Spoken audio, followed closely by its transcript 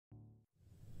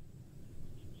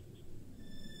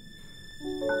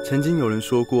曾经有人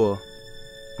说过，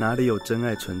哪里有真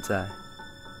爱存在，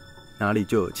哪里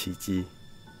就有奇迹。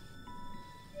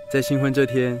在新婚这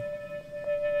天，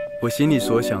我心里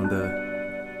所想的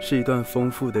是一段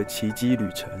丰富的奇迹旅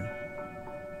程，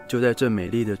就在这美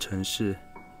丽的城市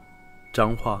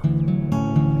彰化。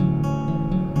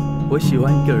我喜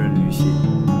欢一个人旅行，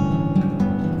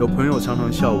有朋友常常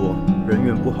笑我人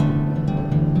缘不好，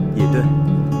也对，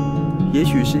也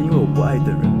许是因为我不爱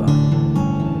的人吧。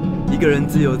一个人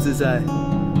自由自在，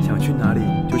想去哪里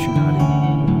就去哪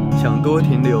里，想多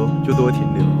停留就多停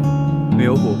留，没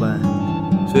有伙伴，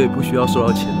所以不需要受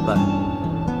到牵绊。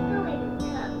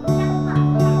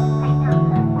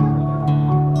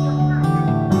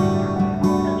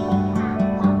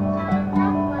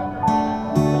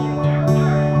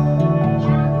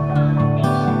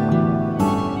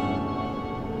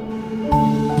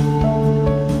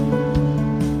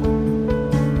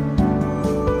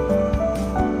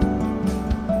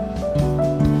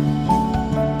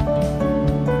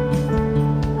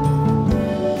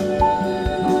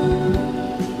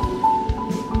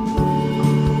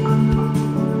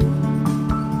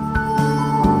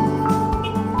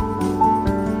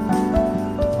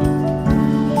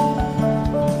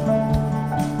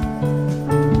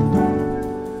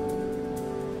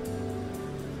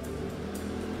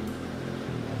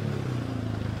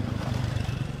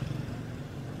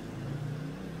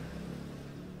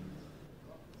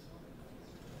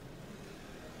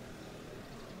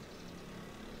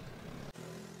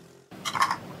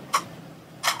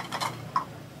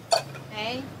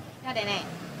晓得呢。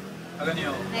阿哥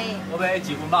娘，嘿，我要一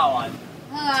份肉丸。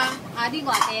好啊，你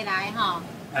外地来吼。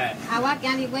嘿。我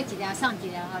今日买一条送一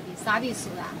条，吼，是沙律师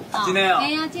啦。真的哦。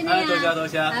嘿啊，真的啊。多谢多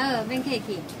谢。好，免客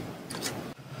气。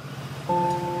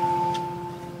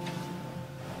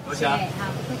多谢。好，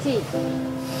不客气。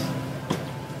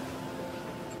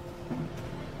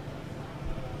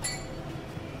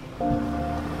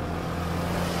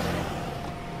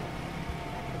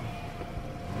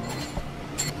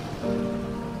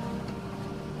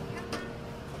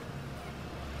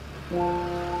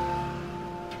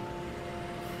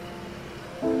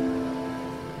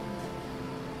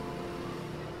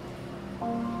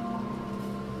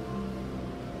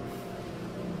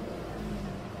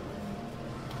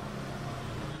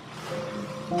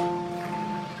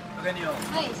阿哥娘，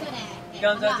嘿，小呢。你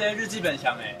刚才这日记本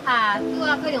箱诶？啊，拄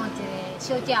啊，可能有一个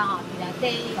小姐吼，伫内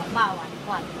底用肉丸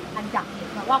款安怎的？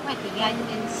我看伫遐迄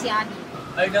边写哩。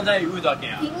啊，你刚才有位大行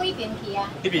啊？因为边去啊。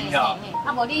迄边去啊？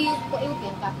啊，无你过右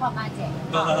边甲看卖者。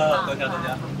好，多谢多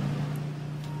谢。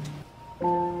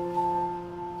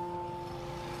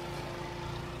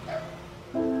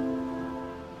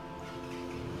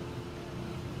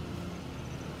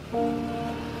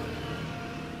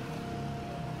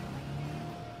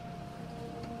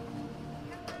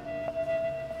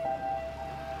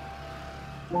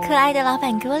可爱的老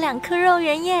板给我2颗肉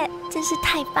圆耶，真是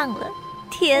太棒了！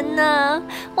天哪，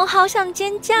我好想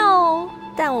尖叫哦，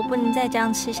但我不能再这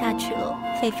样吃下去了，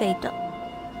肥肥的。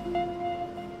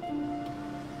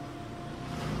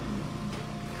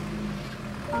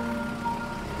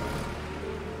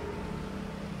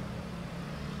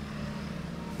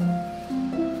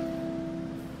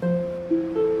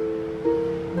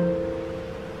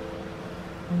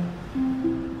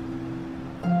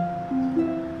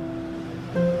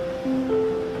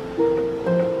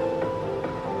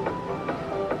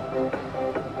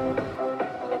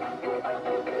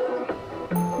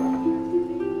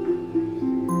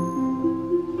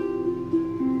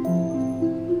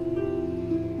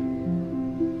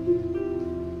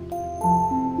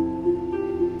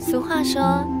俗话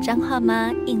说彰化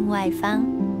妈应外芳，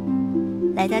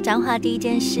来到彰化第一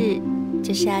件事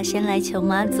就是要先来求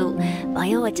妈祖保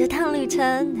佑我这趟旅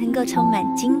程能够充满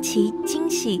惊奇、惊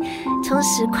喜、充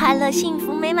实、快乐、幸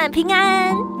福、美满、平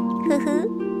安。呵呵。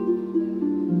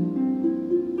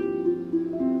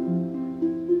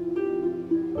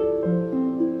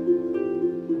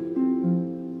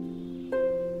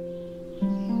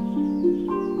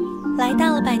来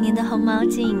到了100年的红毛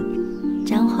井。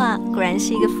彰化果然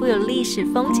是一个富有历史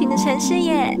风情的城市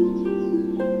耶！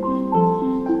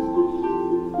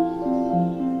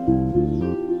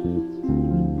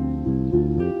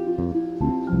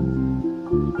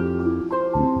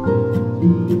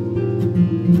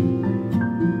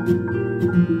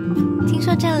听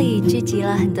说这里聚集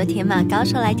了很多铁马高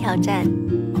手来挑战，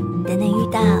等等遇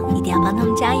到一定要帮他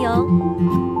们加油！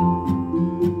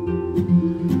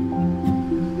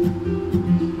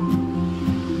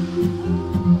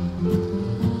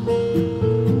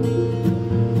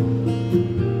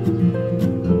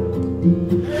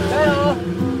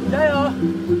加油！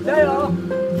加油！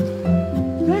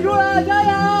加油！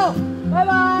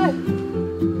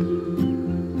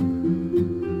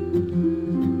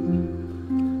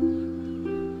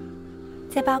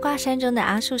八卦山中的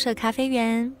阿树社咖啡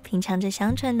园，品尝着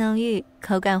香醇浓郁、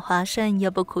口感滑顺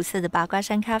又不苦涩的八卦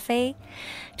山咖啡，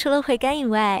除了回甘以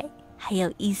外，还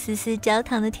有一丝丝焦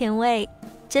糖的甜味，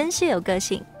真是有个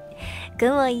性，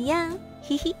跟我一样，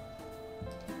嘿嘿。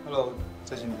Hello，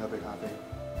 再请你喝杯咖啡。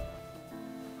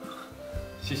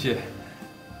谢谢，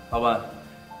老板，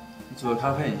你煮的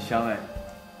咖啡很香哎。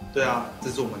对啊，这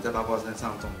是我们在八卦山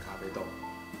上种的咖啡豆，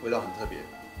味道很特别，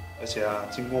而且啊，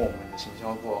经过我们的行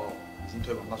销过后，已经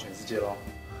推广到全世界喽。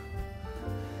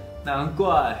难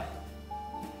怪，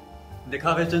你的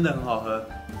咖啡真的很好喝，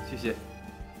谢谢。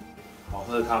好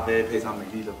喝的咖啡配上美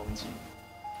丽的风景，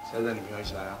现在带女朋友一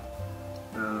起来啊？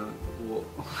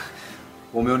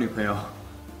我没有女朋友。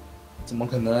怎么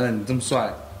可能？你这么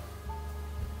帅。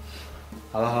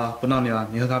好了好了，不闹你了，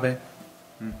你喝咖啡。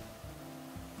嗯。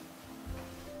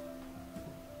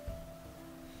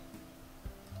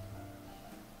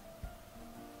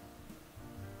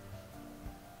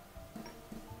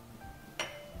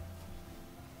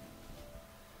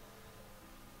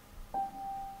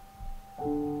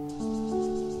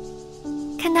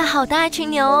看到好大一群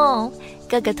牛哦，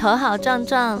个个头好壮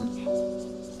壮，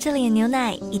这里的牛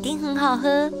奶一定很好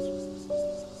喝。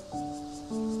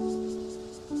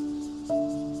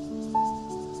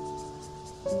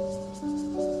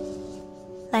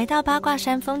来到八卦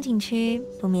山风景区，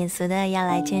不免俗的要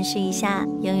来见识一下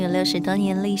拥有60多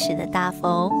年历史的大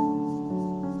佛。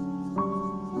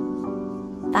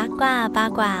八卦八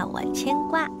卦我牵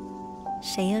挂，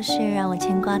谁又是让我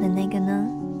牵挂的那个呢？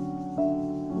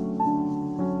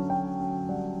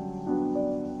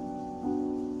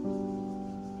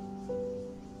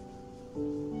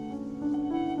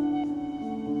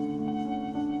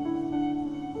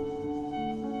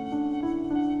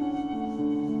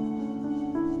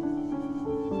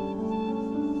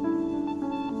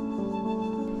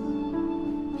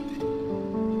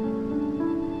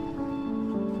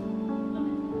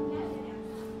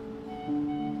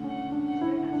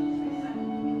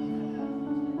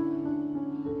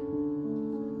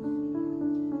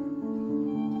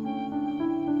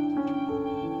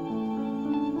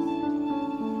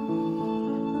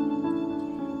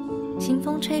清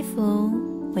风吹拂，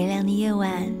微凉的夜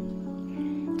晚，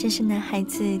正是男孩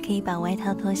子可以把外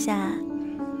套脱下，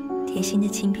贴心的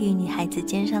轻披于女孩子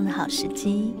肩上的好时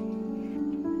机。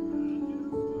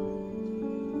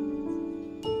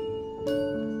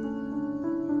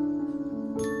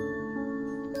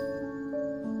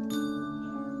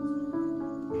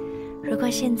如果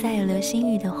现在有流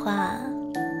星雨的话，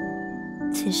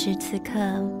此时此刻，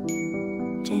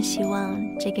真希望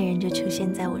这个人就出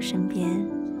现在我身边。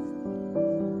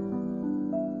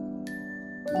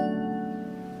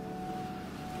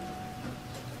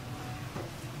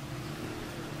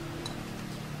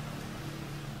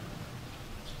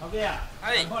老弟啊，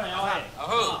哎，快来啊！好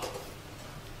好。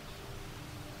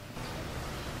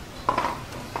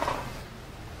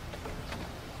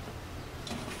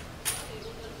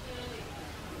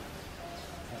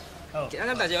好，今日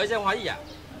大家有啥欢喜啊？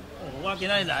我今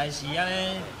仔来是安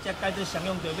尼，才解做商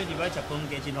用台要入来食饭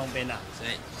加真方便啦。是。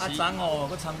啊，昨吼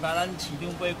佮参加咱市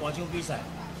长杯歌唱比赛，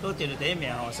都得了第1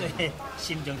名吼，所以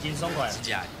心情真爽快。是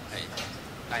这，哎，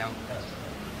加油！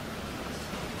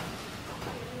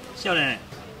少年，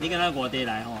你今仔外地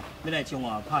来吼，要来彰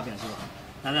化拍拼是无？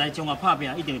那来彰化拍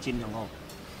拼一定真雄厚。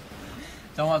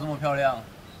彰化这么漂亮，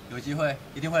有机会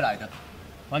一定会来的。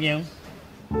欢迎。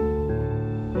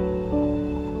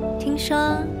听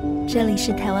说这里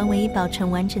是台湾唯一保存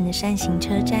完整的扇形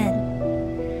车站，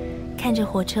看着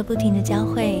火车不停的交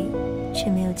汇，却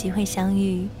没有机会相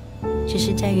遇，只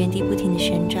是在原地不停的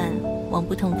旋转，往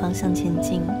不同方向前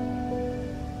进。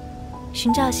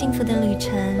寻找幸福的旅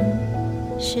程，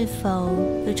是否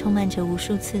又充满着无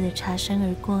数次的擦身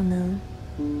而过呢？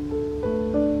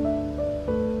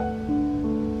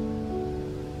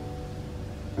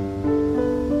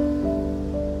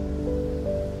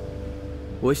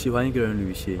我喜欢一个人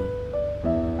旅行，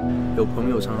有朋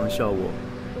友常常笑我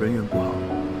人缘不好，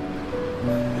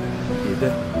也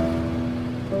对，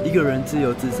一个人自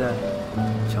由自在，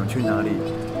想去哪里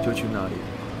就去哪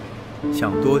里，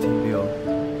想多停留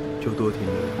就多停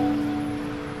留。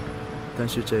但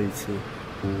是这一次，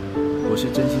我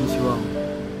是真心希望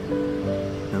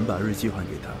能把日记还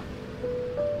给他。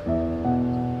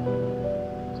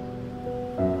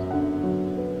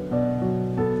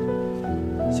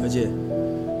小姐，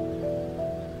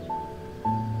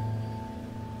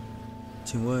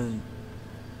请问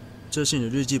这是你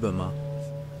的日记本吗？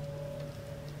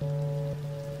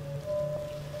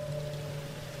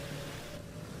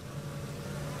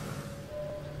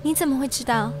你怎么会知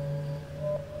道？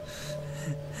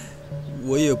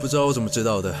我也不知道我怎么知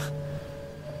道的。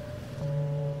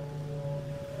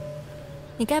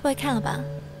你该不会看了吧？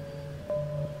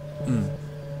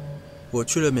我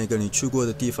去了每个你去过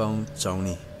的地方找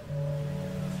你。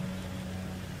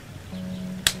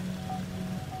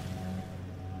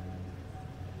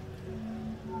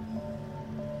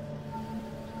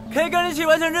可以跟你一起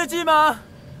完成日记吗？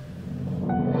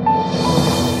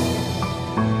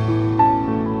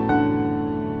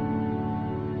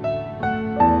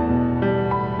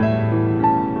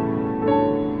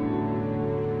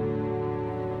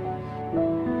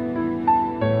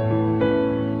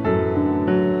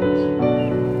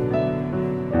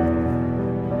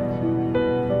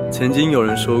曾经有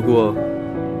人说过，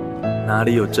哪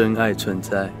里有真爱存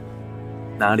在，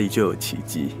哪里就有奇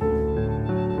迹。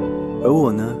而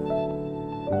我呢，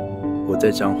我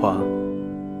在彰化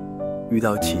遇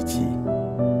到奇迹。